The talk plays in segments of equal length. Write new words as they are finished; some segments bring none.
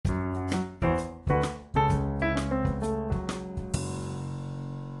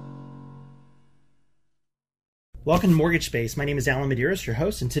Welcome to Mortgage Space. My name is Alan Medeiros, your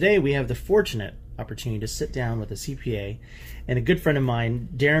host, and today we have the fortunate opportunity to sit down with a CPA and a good friend of mine,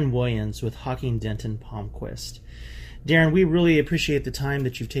 Darren Williams with Hawking Denton Palmquist. Darren, we really appreciate the time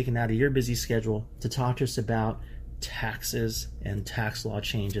that you've taken out of your busy schedule to talk to us about taxes and tax law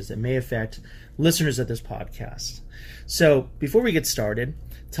changes that may affect listeners of this podcast. So before we get started,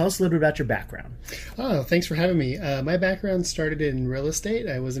 tell us a little bit about your background. Oh, thanks for having me. My background started in real estate.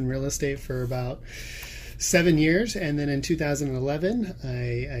 I was in real estate for about 7 years, and then in 2011,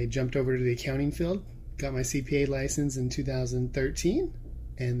 I jumped over to the accounting field, got my CPA license in 2013,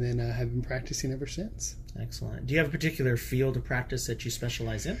 and then have been practicing ever since. Excellent. Do you have a particular field of practice that you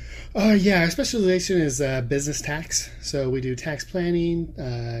specialize in? Yeah, our specialization is business tax. So we do tax planning,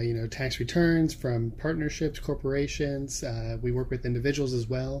 tax returns from partnerships, corporations. We work with individuals as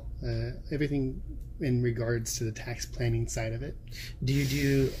well. Everything in regards to the tax planning side of it. Do you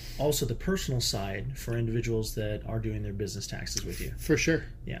do also the personal side for individuals that are doing their business taxes with you? For sure.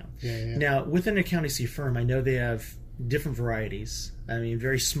 Yeah. Yeah. Now, within an accountancy firm, I know they have different varieties. I mean,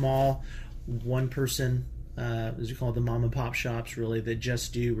 very small, one person, as we call it, the mom and pop shops, really, that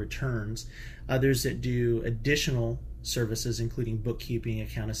just do returns. Others that do additional services, including bookkeeping,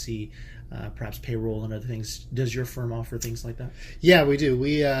 accountancy, perhaps payroll and other things. Does your firm offer things like that? Yeah, we do.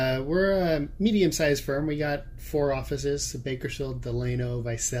 We're a medium-sized firm. We got 4 offices: Bakersfield, Delano,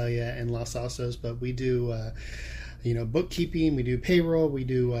 Visalia, and Los Altos. But we do, bookkeeping. We do payroll. We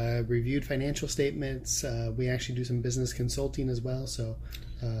do reviewed financial statements. We actually do some business consulting as well. So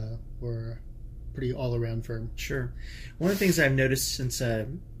we're a pretty all-around firm. Sure. One of the things I've noticed since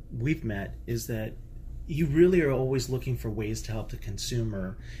we've met is that you really are always looking for ways to help the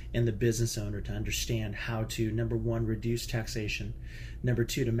consumer and the business owner to understand how to, number one, reduce taxation, number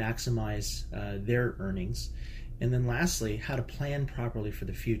two, to maximize their earnings, and then lastly, how to plan properly for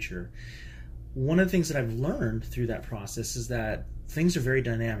the future. One of the things that I've learned through that process is that things are very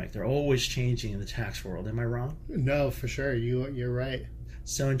dynamic. They're always changing in the tax world. Am I wrong? No, for sure. You're right.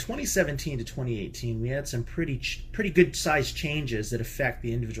 So in 2017 to 2018, we had some pretty good sized changes that affect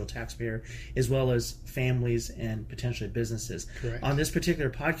the individual taxpayer as well as families and potentially businesses. Correct. On this particular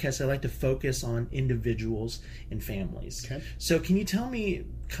podcast, I like to focus on individuals and families. Okay. So can you tell me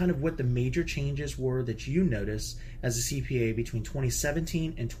kind of what the major changes were that you noticed as a CPA between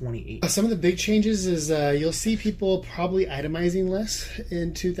 2017 and 2018? Some of the big changes is you'll see people probably itemizing less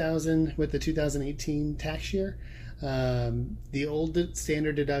in with the 2018 tax year. The old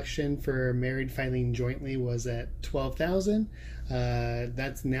standard deduction for married filing jointly was at $12,000.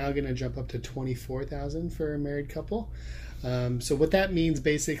 That's now going to jump up to $24,000 for a married couple. So what that means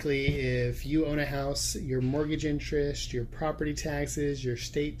basically, if you own a house, your mortgage interest, your property taxes, your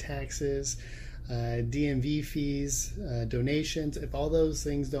state taxes, DMV fees, donations, if all those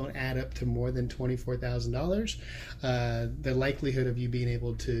things don't add up to more than $24,000, the likelihood of you being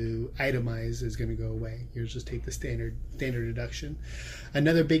able to itemize is going to go away. You'll just take the standard deduction.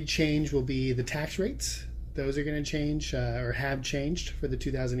 Another big change will be the tax rates. Those are going to change or have changed for the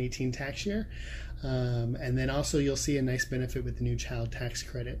 2018 tax year. And then also you'll see a nice benefit with the new child tax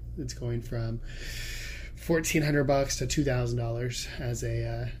credit. It's going from $1,400 to $2,000 as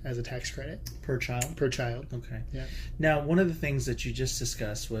a tax credit Per child? Per child. Okay. Yeah. Now, one of the things that you just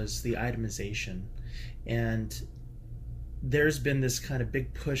discussed was the itemization. And there's been this kind of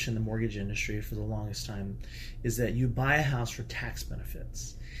big push in the mortgage industry for the longest time, is that you buy a house for tax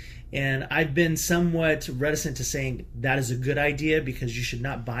benefits. And I've been somewhat reticent to saying that is a good idea, because you should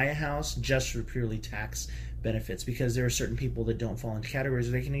not buy a house just for purely tax benefits, because there are certain people that don't fall into categories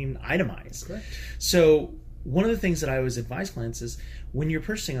where they can even itemize. Correct. So one of the things that I always advise clients is, when you're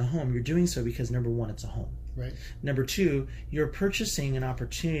purchasing a home, you're doing so because, number one, it's a home. Right. Number two, you're purchasing an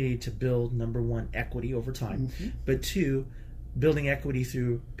opportunity to build, number one, equity over time, but two, building equity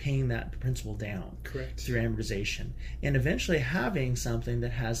through paying that principal down. Correct. Through amortization, and eventually having something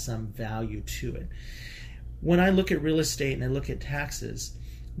that has some value to it. When I look at real estate and I look at taxes,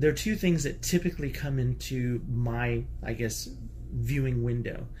 there are two things that typically come into my, viewing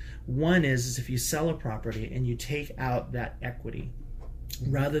window. One is if you sell a property and you take out that equity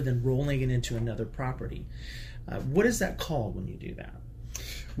rather than rolling it into another property. What is that called when you do that?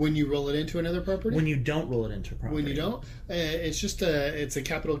 When you roll it into another property? When you don't roll it into a property. When you don't? It's just a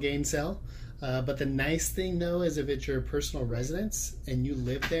capital gain sale. But the nice thing, though, is if it's your personal residence and you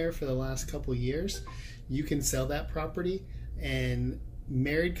live there for the last couple years, you can sell that property, and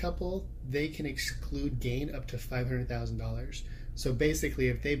married couple, they can exclude gain up to $500,000. So basically,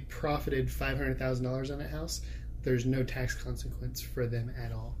 if they profited $500,000 on a house, there's no tax consequence for them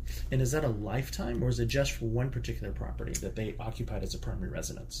at all. And is that a lifetime, or is it just for one particular property that they occupied as a primary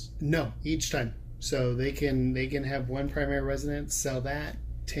residence? No, each time. So they can have one primary residence, sell that,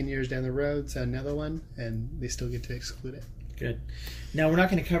 10 years down the road, sell another one, and they still get to exclude it. Good. Now, we're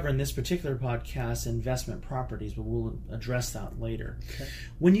not going to cover in this particular podcast investment properties, but we'll address that later. Okay.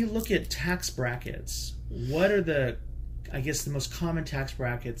 When you look at tax brackets, what are the most common tax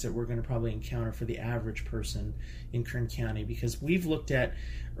brackets that we're going to probably encounter for the average person in Kern County? Because we've looked at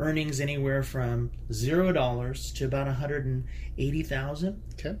earnings anywhere from $0 to about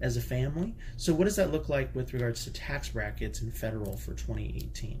 $180,000 as a family. So what does that look like with regards to tax brackets in federal for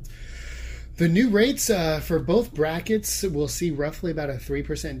 2018? The new rates for both brackets, we'll see roughly about a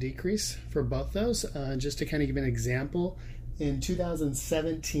 3% decrease for both those. Just to kind of give an example, in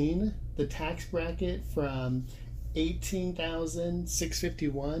 2017, the tax bracket from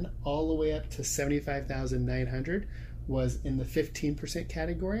 $18,651 all the way up to $75,900 was in the 15%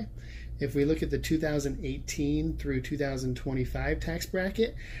 category. If we look at the 2018 through 2025 tax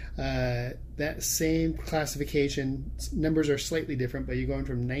bracket, that same classification, numbers are slightly different, but you're going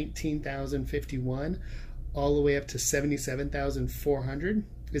from $19,051 all the way up to $77,400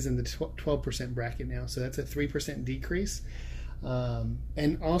 is in the 12% bracket now. So that's a 3% decrease.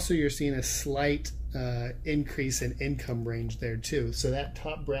 And also you're seeing a slight increase in income range there too. So that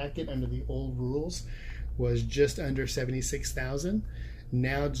top bracket under the old rules was just under $76,000.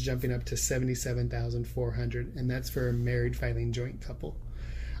 Now it's jumping up to $77,400, and that's for a married filing joint couple.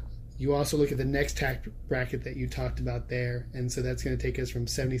 You also look at the next tax bracket that you talked about there, and so that's going to take us from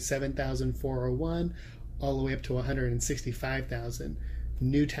 $77,401 all the way up to $165,000.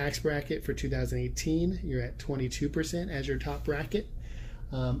 New tax bracket for 2018, you're at 22% as your top bracket.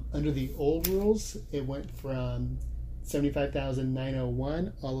 Under the old rules, it went from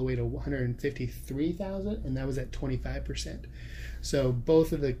 $75,901 all the way to $153,000, and that was at 25%. So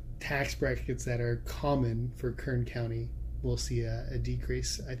both of the tax brackets that are common for Kern County will see a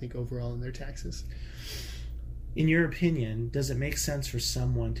decrease, I think, overall in their taxes. In your opinion, does it make sense for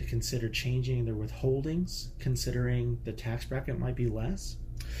someone to consider changing their withholdings, considering the tax bracket might be less?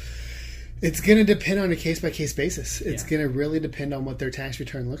 It's going to depend on a case-by-case basis. It's going to really depend on what their tax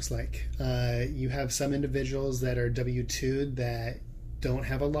return looks like. You have some individuals that are W-2'd that don't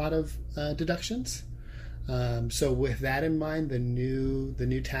have a lot of deductions. So with that in mind, the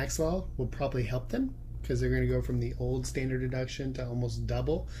new tax law will probably help them because they're going to go from the old standard deduction to almost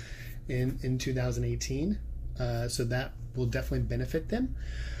double in 2018. So that will definitely benefit them.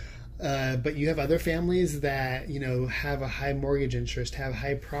 But you have other families that, have a high mortgage interest, have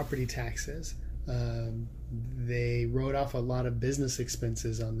high property taxes. They wrote off a lot of business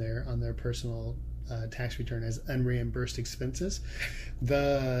expenses on their personal tax return as unreimbursed expenses.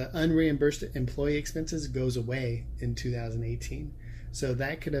 The unreimbursed employee expenses goes away in 2018. So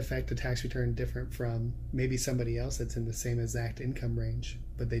that could affect a tax return different from maybe somebody else that's in the same exact income range,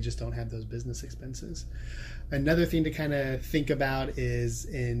 but they just don't have those business expenses. Another thing to kind of think about is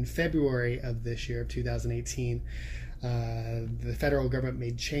in February of this year, of 2018, the federal government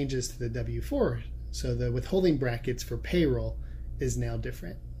made changes to the W-4. So the withholding brackets for payroll is now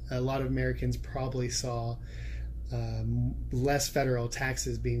different. A lot of Americans probably saw less federal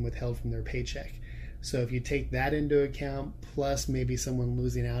taxes being withheld from their paycheck. So if you take that into account, plus maybe someone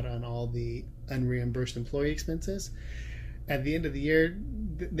losing out on all the unreimbursed employee expenses, at the end of the year,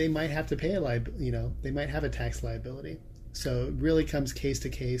 they might have to pay they might have a tax liability. So it really comes case to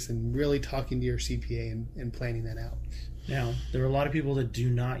case and really talking to your CPA and planning that out. Now, there are a lot of people that do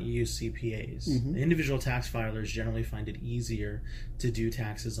not use CPAs. Mm-hmm. Individual tax filers generally find it easier to do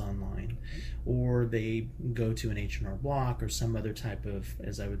taxes online, or they go to an H&R Block or some other type of,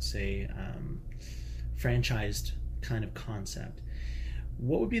 as I would say, franchised kind of concept.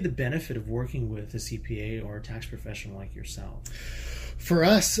 What would be the benefit of working with a CPA or a tax professional like yourself? For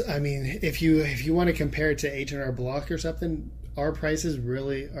us, I mean, if you want to compare it to H&R Block or something, our prices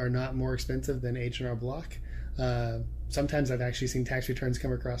really are not more expensive than H&R Block. Sometimes I've actually seen tax returns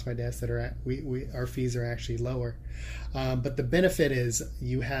come across my desk that are our fees are actually lower. But the benefit is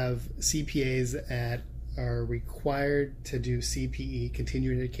you have CPAs that are required to do CPE,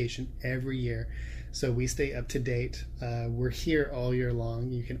 continuing education, every year. So we stay up to date. We're here all year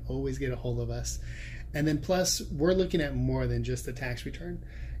long. You can always get a hold of us. And then plus, we're looking at more than just the tax return.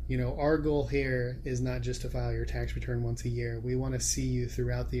 Our goal here is not just to file your tax return once a year. We want to see you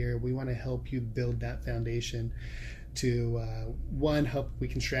throughout the year. We want to help you build that foundation to, one, help we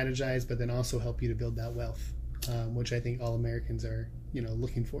can strategize, but then also help you to build that wealth, which I think all Americans are,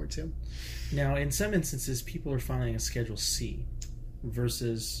 looking forward to. Now, in some instances, people are filing a Schedule C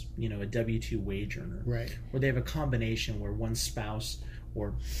versus, a W-2 wage earner. Right. Where they have a combination where one spouse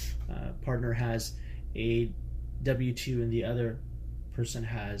or partner has a W-2 and the other person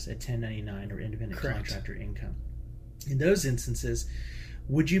has a 1099 or independent Correct. contractor income. In those instances,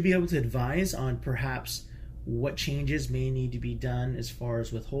 would you be able to advise on perhaps what changes may need to be done as far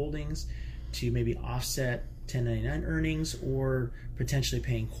as withholdings to maybe offset 1099 earnings, or potentially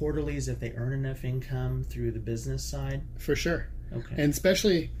paying quarterlies if they earn enough income through the business side? For sure. Okay. And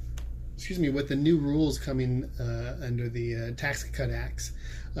especially, with the new rules coming under the Tax Cut Acts,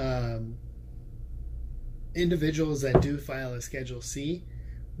 individuals that do file a Schedule C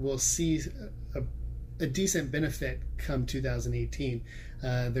will see a decent benefit come 2018.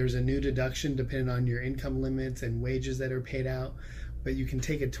 There's a new deduction depending on your income limits and wages that are paid out, but you can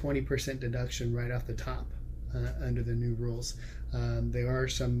take a 20% deduction right off the top under the new rules. There are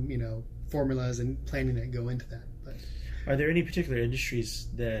some, formulas and planning that go into that. But are there any particular industries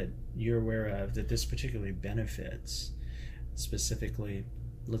that you're aware of that this particularly benefits? Specifically,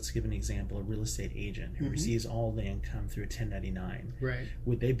 let's give an example: a real estate agent who receives all the income through a 1099. Right.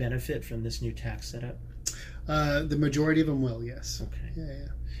 Would they benefit from this new tax setup? The majority of them will, yes. Okay. Yeah.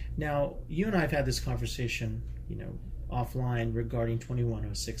 Now, you and I have had this conversation, offline regarding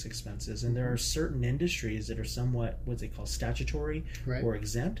 2106 expenses, and there are certain industries that are somewhat what they call statutory or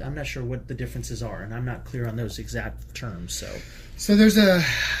exempt. I'm not sure what the differences are, and I'm not clear on those exact terms. So there's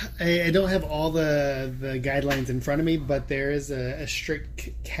I don't have all the guidelines in front of me, but there is a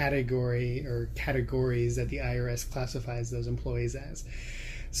strict category or categories that the IRS classifies those employees as.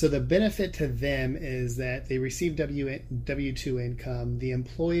 So the benefit to them is that they receive W-2 income. The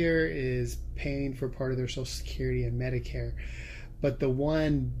employer is paying for part of their Social Security and Medicare. But the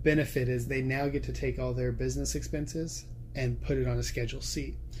one benefit is they now get to take all their business expenses and put it on a Schedule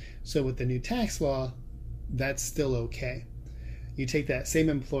C. So with the new tax law, that's still okay. You take that same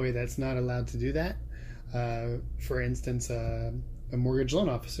employee that's not allowed to do that. For instance, a mortgage loan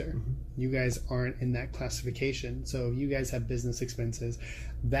officer. You guys aren't in that classification. So if you guys have business expenses,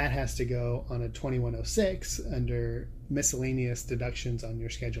 that has to go on a 2106 under miscellaneous deductions on your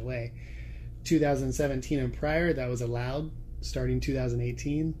Schedule A. 2017 and prior, that was allowed. Starting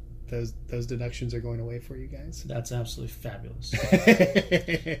 2018, those deductions are going away for you guys. That's absolutely fabulous.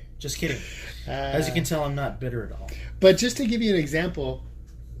 Just kidding. As you can tell, I'm not bitter at all. But just to give you an example,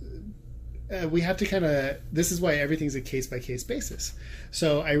 we have to this is why everything's a case-by-case basis.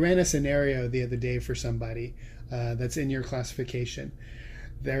 So I ran a scenario the other day for somebody that's in your classification.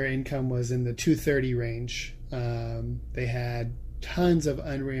 Their income was in the 230 range. They had tons of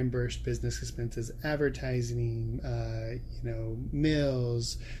unreimbursed business expenses, advertising,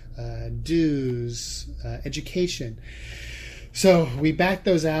 meals, dues, education. So we backed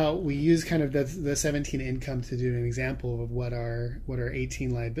those out. We used kind of the 17 income to do an example of what our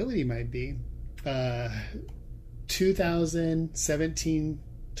 18 liability might be. 2017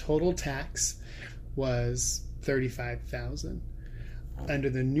 total tax was $35,000.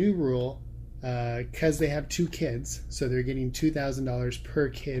 Under the new rule, because they have 2 kids, so they're getting $2,000 per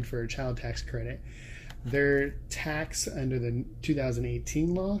kid for a child tax credit. Their tax under the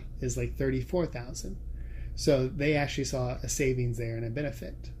 2018 law is like $34,000. So they actually saw a savings there and a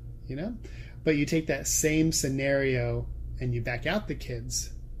benefit, But you take that same scenario and you back out the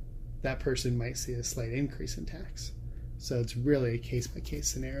kids, that person might see a slight increase in tax. So it's really a case-by-case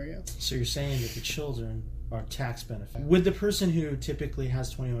scenario. So you're saying that the children are tax benefit. Would the person who typically has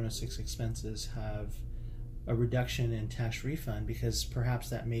 2106 expenses have a reduction in tax refund, because perhaps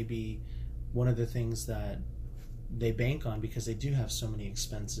that may be one of the things that they bank on because they do have so many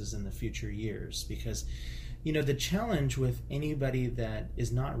expenses in the future years? Because the challenge with anybody that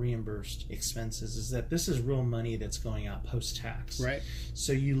is not reimbursed expenses is that this is real money that's going out post-tax. Right.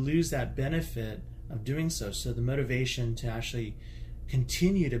 So you lose that benefit of doing so. So the motivation to actually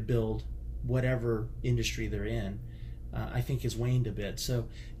continue to build whatever industry they're in, I think, is waned a bit. So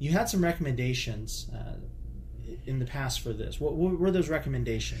you had some recommendations in the past for this. What were those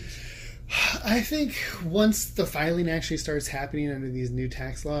recommendations? I think once the filing actually starts happening under these new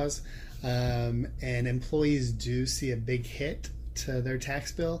tax laws, and employees do see a big hit to their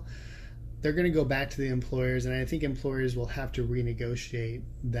tax bill, they're going to go back to the employers, and I think employers will have to renegotiate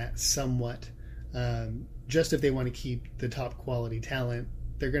that somewhat. Just if they want to keep the top quality talent,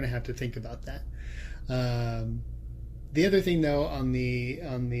 they're going to have to think about that. The other thing, though, on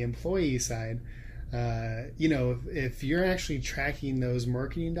the employee side, if you're actually tracking those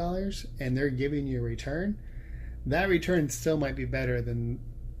marketing dollars and they're giving you a return, that return still might be better than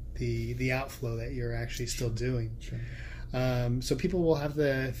the outflow that you're actually still doing. Sure. So people will have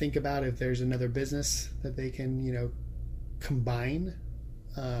to think about if there's another business that they can, combine.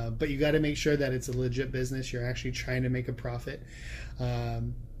 But you got to make sure that it's a legit business. You're actually trying to make a profit,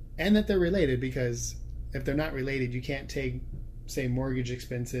 and that they're related, because if they're not related, you can't take say, mortgage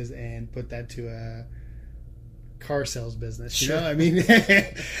expenses and put that to a car sales business. Sure. You know, I mean,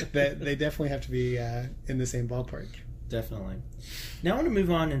 that they definitely have to be in the same ballpark. Definitely. Now I want to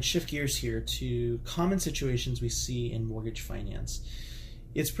move on and shift gears here to common situations we see in mortgage finance.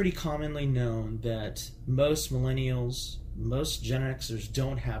 It's pretty commonly known that most millennials, most Gen Xers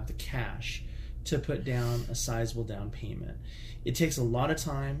don't have the cash to put down a sizable down payment. It takes a lot of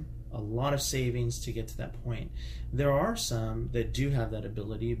time, a lot of savings to get to that point. There are some that do have that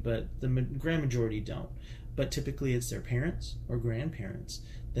ability, but the grand majority don't. But typically it's their parents or grandparents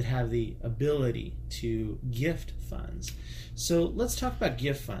that have the ability to gift funds. So let's talk about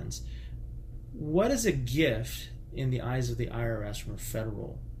gift funds. What is a gift in the eyes of the IRS from a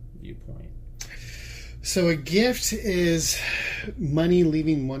federal viewpoint? So a gift is money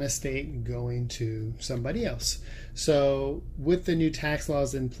leaving one estate and going to somebody else. So with the new tax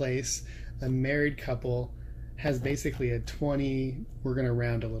laws in place, a married couple has basically we're going to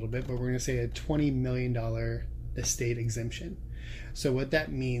round a little bit, but we're going to say a $20 million estate exemption. So what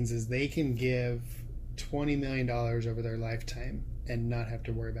that means is they can give $20 million over their lifetime and not have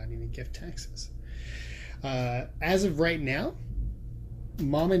to worry about any gift taxes. As of right now,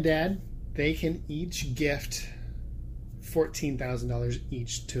 mom and dad, they can each gift $14,000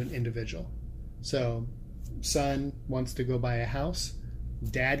 each to an individual. So son wants to go buy a house,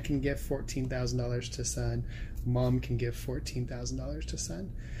 dad can give $14,000 to son, mom can give $14,000 to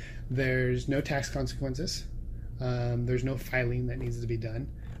son. There's no tax consequences. There's no filing that needs to be done.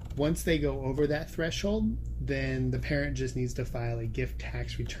 Once they go over that threshold, then the parent just needs to file a gift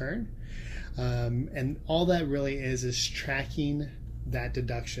tax return. And all that really is tracking that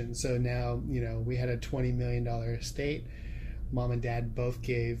deduction. So now, we had a $20 million estate. Mom and dad both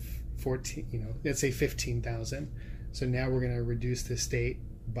gave let's say $15,000. So now we're going to reduce the estate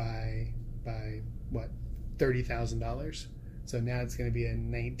by what? $30,000. So now it's going to be a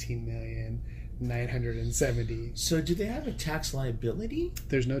 $19,970,000. So do they have a tax liability?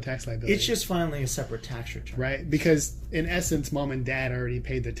 There's no tax liability. It's just filing a separate tax return. Right, because in essence, mom and dad already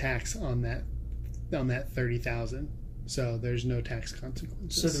paid the tax on that $30,000. So there's no tax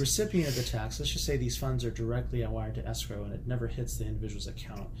consequences. So the recipient of the tax, let's just say these funds are directly wired to escrow and it never hits the individual's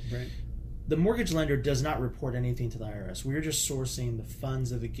account. Right. The mortgage lender does not report anything to the IRS. We're just sourcing the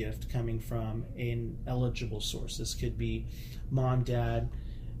funds of the gift coming from an eligible source. This could be mom, dad,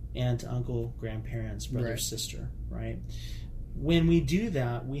 aunt, uncle, grandparents, brother, Right. sister, right? When we do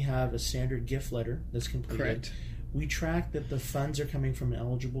that, we have a standard gift letter that's completed. Correct. We track that the funds are coming from an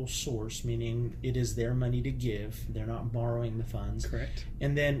eligible source, meaning it is their money to give. They're not borrowing the funds. Correct.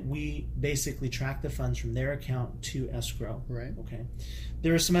 And then we basically track the funds from their account to escrow. Right. Okay.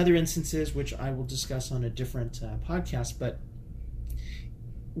 There are some other instances which I will discuss on a different podcast, but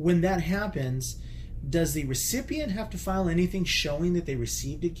when that happens, does the recipient have to file anything showing that they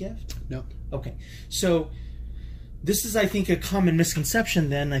received a gift? No. Okay. So this is, I think, a common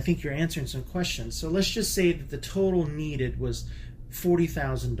misconception then. I think you're answering some questions. So let's just say that the total needed was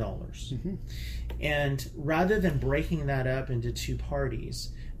 $40,000. Mm-hmm. And rather than breaking that up into two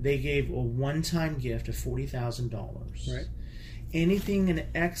parties, they gave a one-time gift of $40,000. Right. Anything in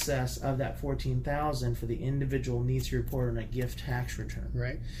excess of that $14,000 for the individual needs to report on a gift tax return.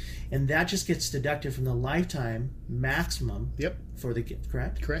 Right. And that just gets deducted from the lifetime maximum Yep. for the gift,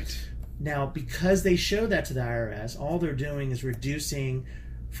 correct? Correct. Now, because they show that to the IRS, all they're doing is reducing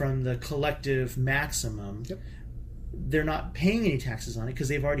from the collective maximum. Yep. They're not paying any taxes on it because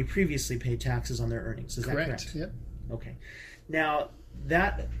they've already previously paid taxes on their earnings. Is that correct? Yep. Okay. Now,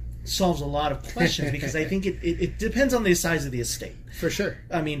 that solves a lot of questions because I think it depends on the size of the estate. For sure.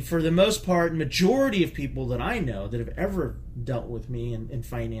 I mean, for the most part, majority of people that I know that have ever dealt with me in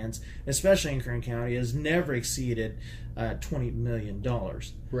finance, especially in Kern County, has never exceeded $20 million.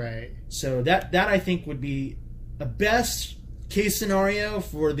 Right. So that I think would be a best case scenario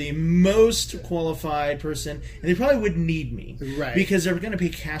for the most qualified person, and they probably wouldn't need me, Right. Because they're going to pay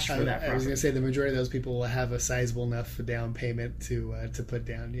cash for that I was property. going to say the majority of those people will have a sizable enough down payment to put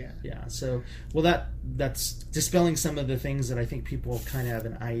down. Yeah. Yeah. So, well, that's dispelling some of the things that I think people kind of have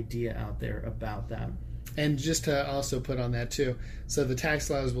an idea out there about that. And just to also put on that too, so the tax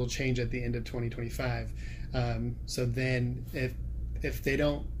laws will change at the end of 2025. So then, if they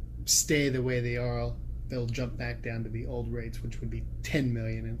don't stay the way they are, they'll jump back down to the old rates, which would be 10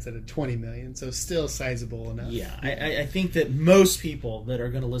 million instead of 20 million. So still sizable enough. Yeah, I think that most people that are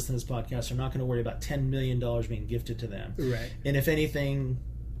going to listen to this podcast are not going to worry about $10 million being gifted to them. Right. And if anything,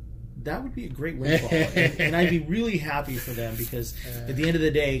 that would be a great windfall. and I'd be really happy for them because at the end of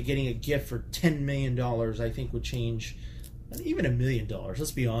the day, getting a gift for $10 million, I think, would change even $1 million,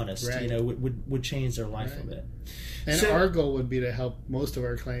 let's be honest, Right. would change their life Right. a bit. And So- our goal would be to help most of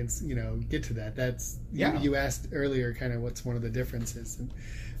our clients, get to that. That's you asked earlier, kind of what's one of the differences, and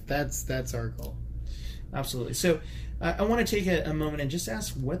that's our goal. Absolutely. So I want to take a moment and just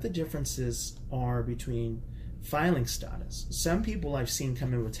ask what the differences are between filing status. Some people I've seen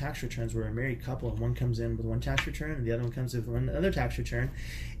come in with tax returns where a married couple, and one comes in with one tax return and the other one comes in with one other tax return,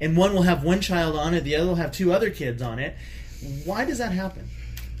 and one will have one child on it, the other will have 2 other kids on it. Why does that happen?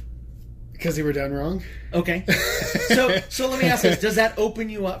 Because they were done wrong. Okay. So let me ask this. Does that open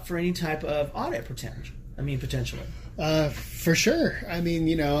you up for any type of audit potential? Potentially. For sure. I mean,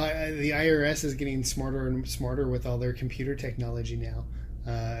 the IRS is getting smarter and smarter with all their computer technology now.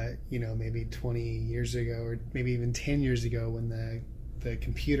 Maybe 20 years ago, or maybe even 10 years ago, when the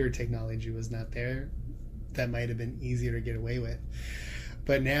computer technology was not there, that might have been easier to get away with.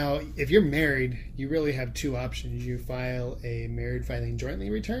 But now, if you're married, you really have 2 options. You file a married filing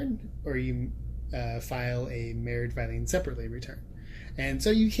jointly return, or you file a married filing separately return. And so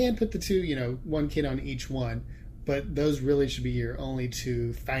you can put the 2, 1 kid on each one, but those really should be your only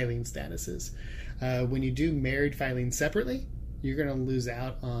 2 filing statuses. When you do married filing separately, you're going to lose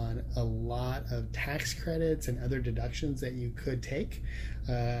out on a lot of tax credits and other deductions that you could take.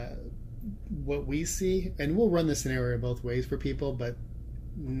 What we see, and we'll run the scenario both ways for people, but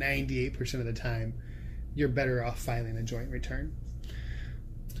 98% of the time, you're better off filing a joint return.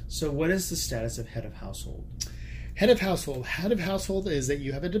 So what is the status of head of household? Head of household is that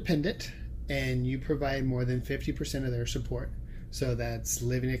you have a dependent and you provide more than 50% of their support. So that's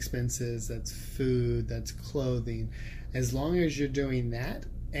living expenses, that's food, that's clothing. As long as you're doing that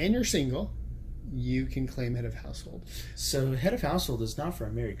and you're single, you can claim head of household. So head of household is not for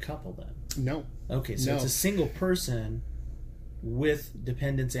a married couple then? No. Okay, so No. it's a single person with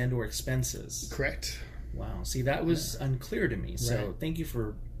dependents and or expenses. Correct. Wow. See, that was unclear to me. So Right. thank you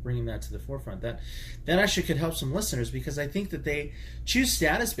for bringing that to the forefront. That actually could help some listeners, because I think that they choose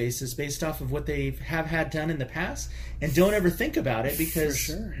status basis based off of what they have had done in the past and don't ever think about it, because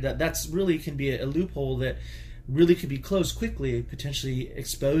For sure. that's really can be a loophole that really could be closed quickly, potentially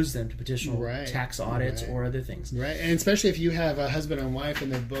expose them to potential Right. tax audits Right. or other things. Right. And especially if you have a husband and wife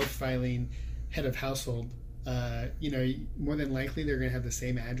and they're both filing head of household, more than likely they're going to have the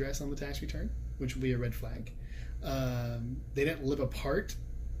same address on the tax return, which will be a red flag. They didn't live apart,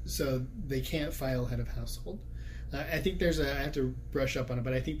 so they can't file head of household. I think I have to brush up on it,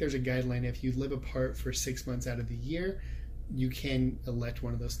 but I think there's a guideline. If you live apart for 6 months out of the year, you can elect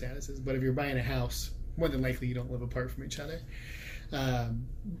one of those statuses. But if you're buying a house, more than likely you don't live apart from each other.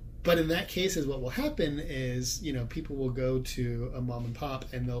 But in that case, what will happen is, people will go to a mom and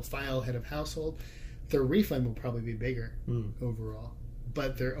pop and they'll file head of household. Their refund will probably be bigger overall,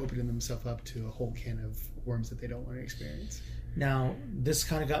 but they're opening themselves up to a whole can of worms that they don't want to experience. Now, this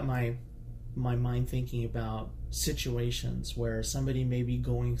kind of got my mind thinking about situations where somebody may be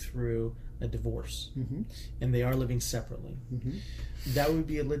going through a divorce and they are living separately. That would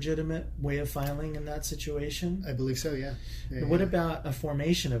be a legitimate way of filing in that situation? I believe so, yeah. What about a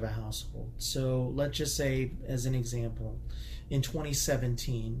formation of a household? So let's just say, as an example, in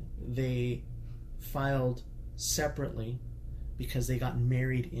 2017, they filed separately because they got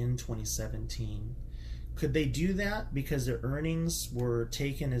married in 2017. Could they do that because their earnings were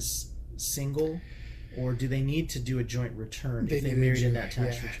taken as single, or do they need to do a joint return if they married in that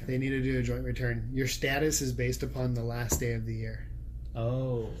tax return? They need to do a joint return. Your status is based upon the last day of the year.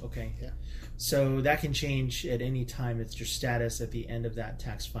 Oh, okay. Yeah. So that can change at any time. It's your status at the end of that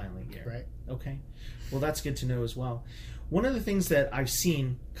tax filing year. Right. Okay. Well, that's good to know as well. One of the things that I've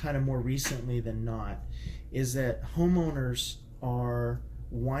seen kind of more recently than not is that homeowners are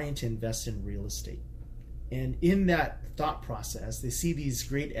wanting to invest in real estate. And in that thought process, they see these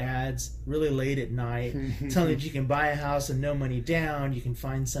great ads really late at night telling that you can buy a house and no money down. You can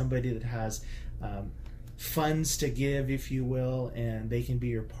find somebody that has funds to give, if you will, and they can be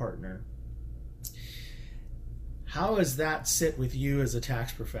your partner. How does that sit with you as a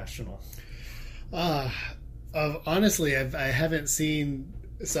tax professional? Honestly, I haven't seen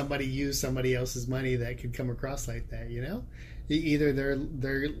somebody use somebody else's money that could come across like that, Either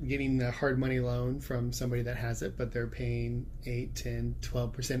they're getting a hard money loan from somebody that has it, but they're paying 8, 10,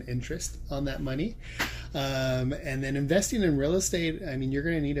 12% interest on that money. And then investing in real estate, you're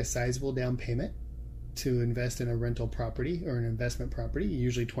going to need a sizable down payment to invest in a rental property or an investment property.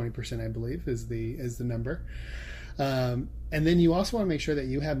 Usually 20%, I believe, is the number. And then you also want to make sure that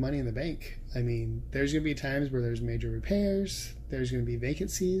you have money in the bank. There's going to be times where there's major repairs, there's going to be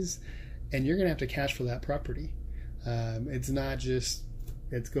vacancies, and you're going to have to cash flow that property. It's not just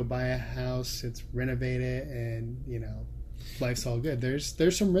let's go buy a house, it's renovate it, and life's all good.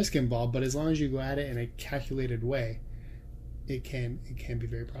 There's some risk involved, but as long as you go at it in a calculated way, it can be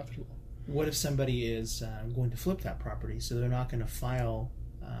very profitable. What if somebody is going to flip that property, so they're not going to file,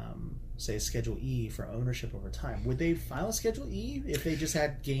 say, a Schedule E for ownership over time? Would they file a Schedule E if they just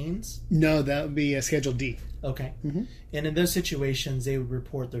had gains? No, that would be a Schedule D. Okay. Mm-hmm. And in those situations, they would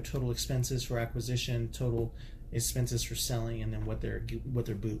report their total expenses for acquisition, total expenses for selling, and then what their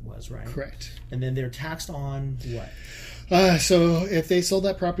boot was, right? Correct. And then they're taxed on what? So if they sold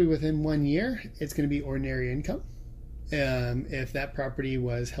that property within 1 year, it's going to be ordinary income. If that property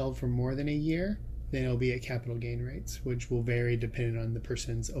was held for more than a year, then it'll be at capital gain rates, which will vary depending on the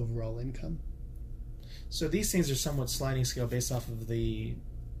person's overall income. So these things are somewhat sliding scale based off of the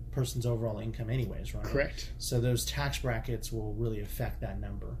person's overall income anyways, right? Correct. So those tax brackets will really affect that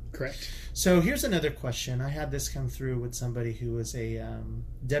number. Correct. So here's another question. I had this come through with somebody who was a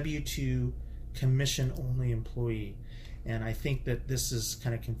W-2 commission-only employee, and I think that this is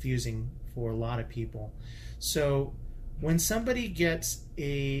kind of confusing for a lot of people. So when somebody gets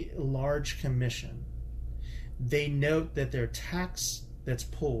a large commission, they note that their tax that's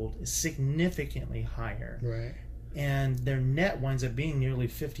pulled is significantly higher. Right. And their net winds up being nearly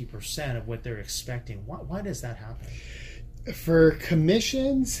 50% of what they're expecting. Why does that happen? For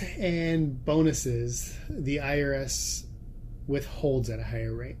commissions and bonuses, the IRS withholds at a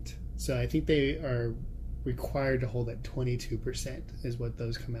higher rate. So I think they are required to hold at 22% is what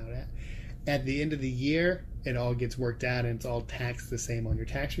those come out at. At the end of the year, it all gets worked out and it's all taxed the same on your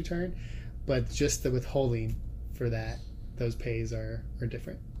tax return, but just the withholding for that, those pays are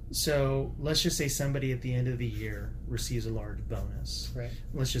different. So let's just say somebody at the end of the year receives a large bonus. Right.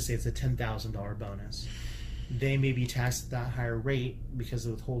 Let's just say it's a $10,000 bonus. They may be taxed at that higher rate because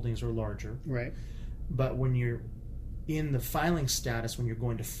the withholdings are larger. Right. But when you're in the filing status, when you're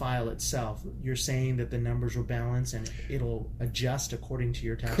going to file itself, you're saying that the numbers will balance and it'll adjust according to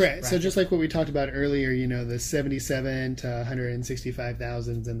your tax Correct. bracket. So just like what we talked about earlier, the 77 to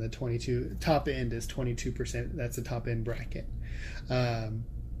 165,000 and the 22 top end is 22%. That's the top end bracket.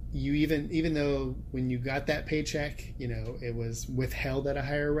 You even though when you got that paycheck, it was withheld at a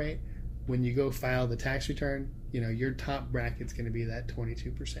higher rate. When you go file the tax return, your top bracket's going to be that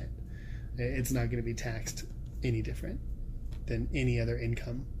 22%. It's not going to be taxed any different than any other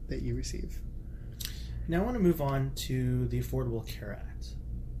income that you receive. Now I want to move on to the Affordable Care Act.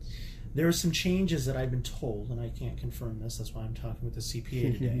 There are some changes that I've been told, and I can't confirm this, that's why I'm talking with the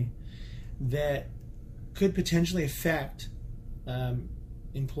CPA today, that could potentially affect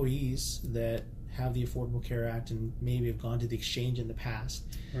employees that have the Affordable Care Act and maybe have gone to the exchange in the past,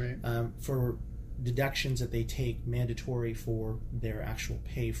 right? For deductions that they take mandatory for their actual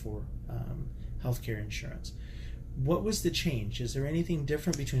pay for healthcare insurance. What was the change? Is there anything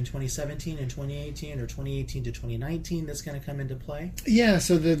different between 2017 and 2018 or 2018 to 2019 that's going to come into play? Yeah,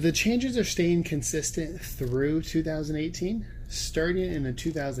 so the changes are staying consistent through 2018. Starting in the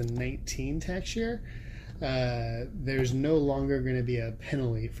 2019 tax year, there's no longer going to be a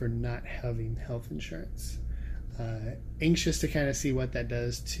penalty for not having health insurance. Anxious to kind of see what that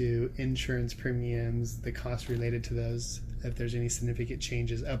does to insurance premiums, the costs related to those, if there's any significant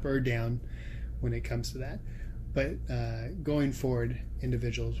changes up or down when it comes to that. But going forward,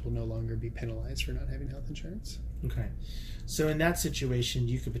 individuals will no longer be penalized for not having health insurance. Okay. So in that situation,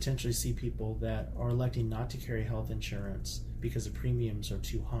 you could potentially see people that are electing not to carry health insurance because the premiums are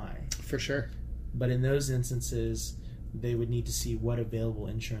too high. For sure. But in those instances, they would need to see what available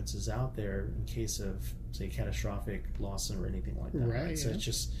insurance is out there in case of, say, catastrophic loss or anything like that. Right. So yeah. it's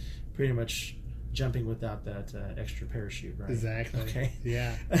just pretty much jumping without that extra parachute, right? Exactly. Okay.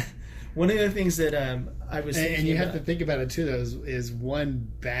 Yeah. One of the things that I was thinking and you about, have to think about it too, though, is one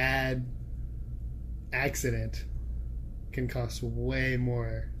bad accident can cost way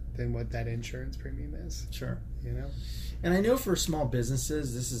more than what that insurance premium is. Sure. And I know for small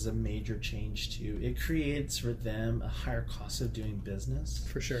businesses, this is a major change too. It creates for them a higher cost of doing business.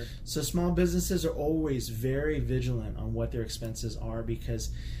 For sure. So small businesses are always very vigilant on what their expenses are,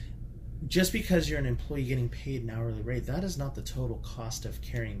 because just because you're an employee getting paid an hourly rate, that is not the total cost of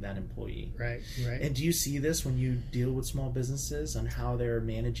carrying that employee. Right. And do you see this when you deal with small businesses on how they're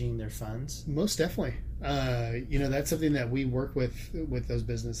managing their funds? Most definitely. That's something that we work with those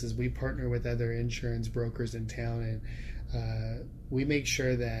businesses. We partner with other insurance brokers in town, and we make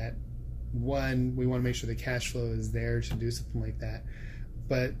sure that, one, we want to make sure the cash flow is there to do something like that.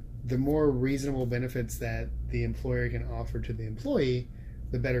 But the more reasonable benefits that the employer can offer to the employee,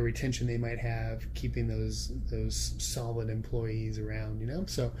 the better retention they might have, keeping those solid employees around,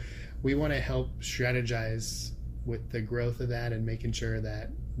 So we want to help strategize with the growth of that and making sure that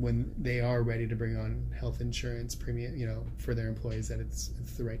when they are ready to bring on health insurance premium, for their employees, that it's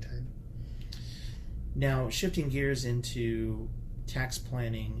the right time. Now, shifting gears into tax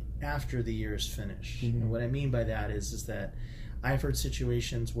planning after the year is finished. Mm-hmm. And what I mean by that is that I've heard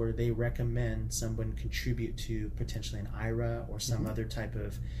situations where they recommend someone contribute to potentially an IRA or some other type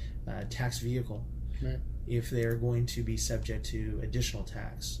of tax vehicle, right, if they're going to be subject to additional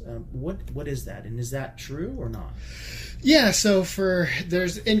tax. What is that, and is that true or not? Yeah, so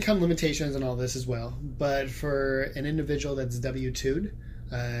there's income limitations and all this as well, but for an individual that's W-2'd,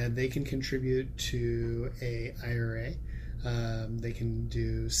 they can contribute to a IRA. They can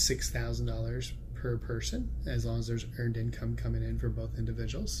do $6,000 per person as long as there's earned income coming in for both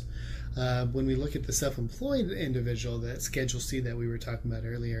individuals. When we look at the self-employed individual, that Schedule C that we were talking about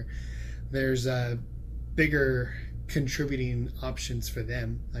earlier, there's bigger contributing options for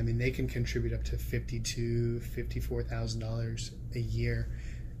them. I mean, they can contribute up to $52,000, $54,000 a year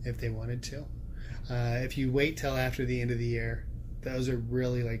if they wanted to. If you wait till after the end of the year, those are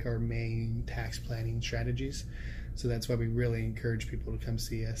really like our main tax planning strategies. So that's why we really encourage people to come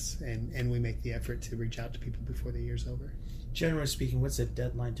see us, and we make the effort to reach out to people before the year's over. Generally speaking, what's the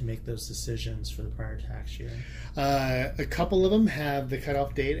deadline to make those decisions for the prior tax year? A couple of them have the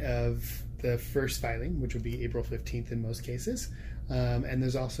cutoff date of the first filing, which would be April 15th in most cases. And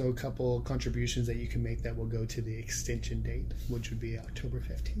there's also a couple contributions that you can make that will go to the extension date, which would be October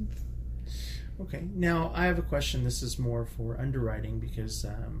 15th. Okay. Now, I have a question. This is more for underwriting because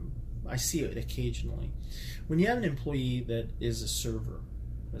I see it occasionally. When you have an employee that is a server,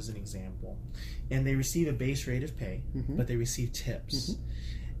 as an example, and they receive a base rate of pay, but they receive tips,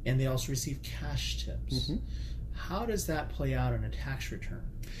 and they also receive cash tips, how does that play out on a tax return?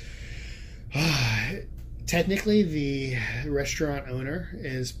 Technically, the restaurant owner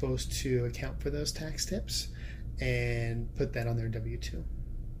is supposed to account for those tax tips and put that on their W-2.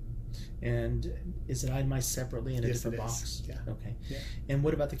 And is it itemized separately in a different box? Yeah. Okay. Yeah. And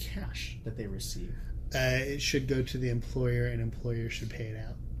what about the cash that they receive? It should go to the employer, and employer should pay it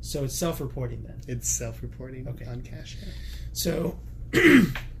out. So it's self-reporting then? It's self-reporting on cash. Yeah. So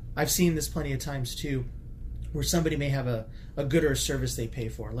I've seen this plenty of times too, where somebody may have a good or a service they pay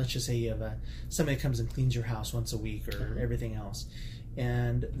for. Let's just say you have somebody comes and cleans your house once a week or everything else,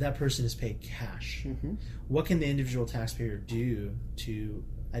 and that person is paid cash. What can the individual taxpayer do to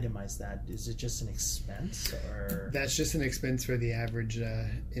itemize that? Is it just an expense, or that's just an expense for the average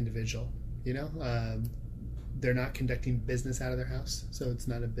individual? They're not conducting business out of their house, so it's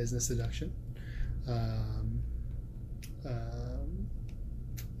not a business deduction.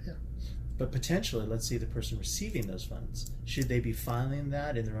 But potentially, let's see the person receiving those funds. Should they be filing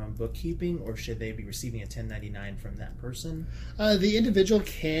that in their own bookkeeping, or should they be receiving a 1099 from that person? The individual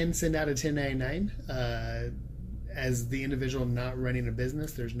can send out a 1099. As the individual not running a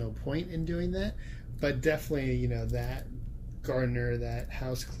business, there's no point in doing that. But definitely, that gardener, that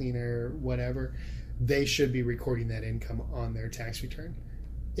house cleaner, whatever, they should be recording that income on their tax return.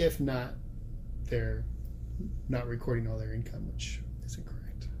 If not, they're not recording all their income, which isn't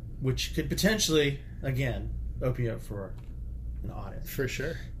correct. Which could potentially, again, open you up for an audit. For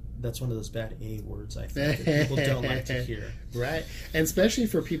sure. That's one of those bad A words, I think, that people don't like to hear. Right. And especially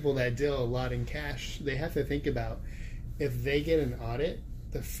for people that deal a lot in cash, they have to think about, if they get an audit,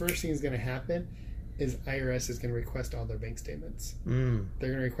 the first thing that's going to happen is IRS is going to request all their bank statements. They're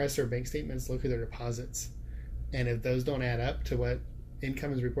going to request their bank statements, look at their deposits. And if those don't add up to what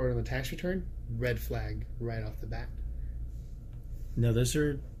income is reported on the tax return, red flag right off the bat. No, those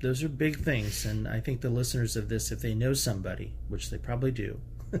are big things, and I think the listeners of this, if they know somebody, which they probably do,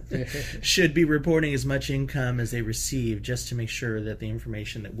 should be reporting as much income as they receive, just to make sure that the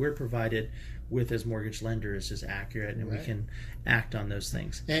information that we're provided with as mortgage lenders is accurate, and we can act on those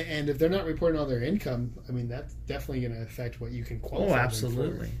things. And if they're not reporting all their income, I mean, that's definitely going to affect what you can qualify. Oh,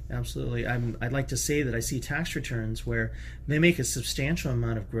 absolutely. Absolutely. I'd like to say that I see tax returns where they make a substantial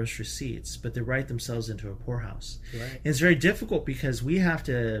amount of gross receipts, but they write themselves into a poorhouse. Right. And it's very difficult because we have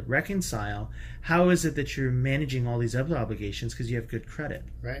to reconcile how is it that you're managing all these other obligations because you have good credit.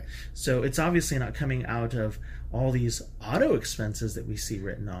 Right. So it's obviously not coming out of all these auto expenses that we see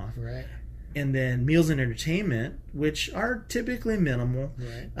written off. Right. And then meals and entertainment, which are typically minimal.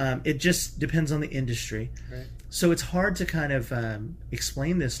 Right. It just depends on the industry. Right. So it's hard to kind of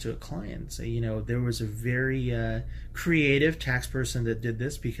explain this to a client. Say, there was a very creative tax person that did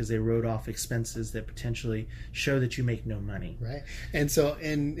this because they wrote off expenses that potentially show that you make no money. Right. And so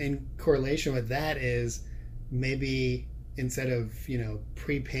in correlation with that is maybe instead of,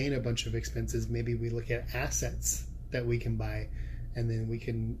 prepaying a bunch of expenses, maybe we look at assets that we can buy and then we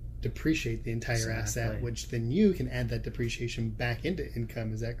can depreciate the entire asset, which then you can add that depreciation back into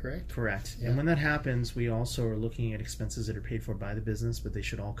income. Is that correct? Correct. Yeah. And when that happens, we also are looking at expenses that are paid for by the business, but they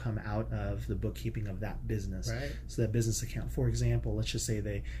should all come out of the bookkeeping of that business. Right. So that business account, for example, let's just say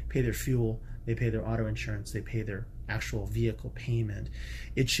they pay their fuel, they pay their auto insurance, they pay their actual vehicle payment.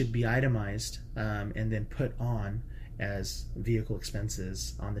 It should be itemized and then put on as vehicle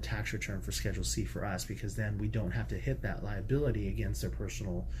expenses on the tax return for Schedule C for us, because then we don't have to hit that liability against their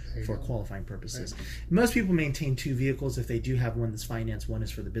personal for qualifying purposes. Right. Most people maintain two vehicles. If they do have one that's financed, one is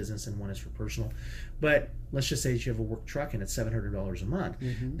for the business and one is for personal. But let's just say that you have a work truck and it's $700 a month.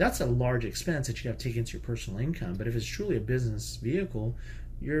 Mm-hmm. That's a large expense that you have to take into your personal income. But if it's truly a business vehicle,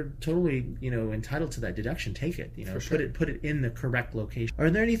 you're totally, entitled to that deduction. Take it, sure. put it in the correct location. Are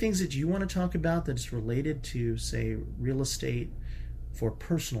there any things that you want to talk about that's related to, say, real estate for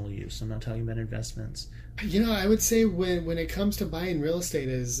personal use? I'm not talking about investments. I would say when it comes to buying real estate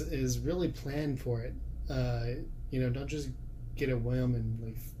is really plan for it. Don't just get a whim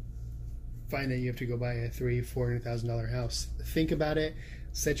and find that you have to go buy a $300,000-$400,000 house. Think about it.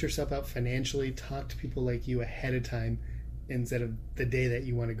 Set yourself up financially. Talk to people like you ahead of time, instead of the day that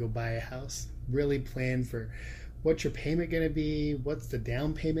you want to go buy a house. Really plan for what's your payment going to be, what's the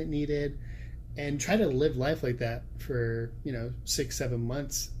down payment needed, and try to live life like that for 6-7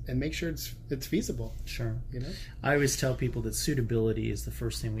 months and make sure it's feasible. Sure. I always tell people that suitability is the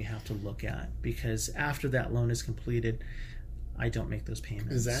first thing we have to look at, because after that loan is completed, I don't make those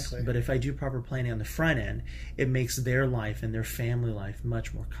payments. Exactly. But if I do proper planning on the front end, it makes their life and their family life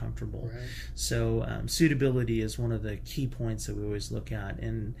much more comfortable. Right. So suitability is one of the key points that we always look at.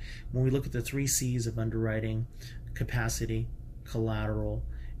 And when we look at the 3 C's of underwriting: capacity, collateral,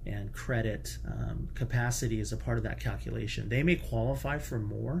 and credit, capacity is a part of that calculation. They may qualify for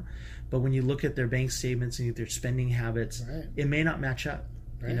more, but when you look at their bank statements and their spending habits, right, it may not match up.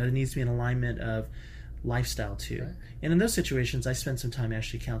 Right. There needs to be an alignment of lifestyle too. Right. And in those situations, I spend some time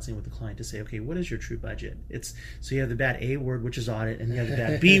actually counseling with the client to say, okay, what is your true budget? So you have the bad A word, which is audit, and you have the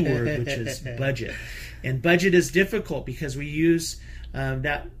bad B word, which is budget. And budget is difficult because we use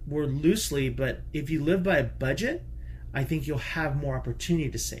that word loosely, but if you live by a budget, I think you'll have more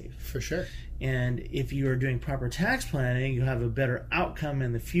opportunity to save. For sure. And if you are doing proper tax planning, you'll have a better outcome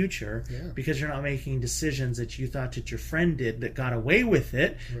in the future, because you're not making decisions that you thought that your friend did that got away with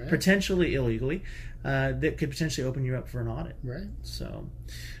it, right, potentially illegally, that could potentially open you up for an audit. Right. So,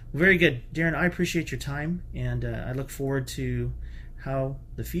 very good. Darren, I appreciate your time, and I look forward to how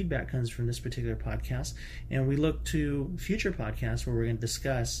the feedback comes from this particular podcast. And we look to future podcasts where we're going to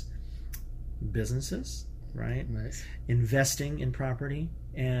discuss businesses, right? Nice. Investing in property,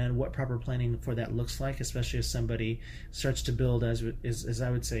 and what proper planning for that looks like, especially if somebody starts to build, as I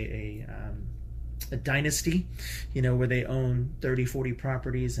would say, a dynasty, where they own 30, 40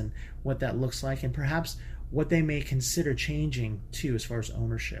 properties, and what that looks like, and perhaps what they may consider changing too as far as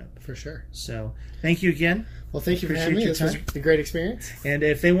ownership. For sure. So thank you again. Well, thank you for having me. This was a great experience. And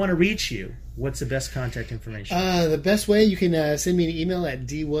if they want to reach you, what's the best contact information? The best way, you can send me an email at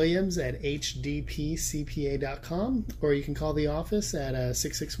dwilliams@hdpcpa.com, or you can call the office at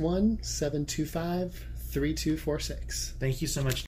 661-725-3246. Thank you so much.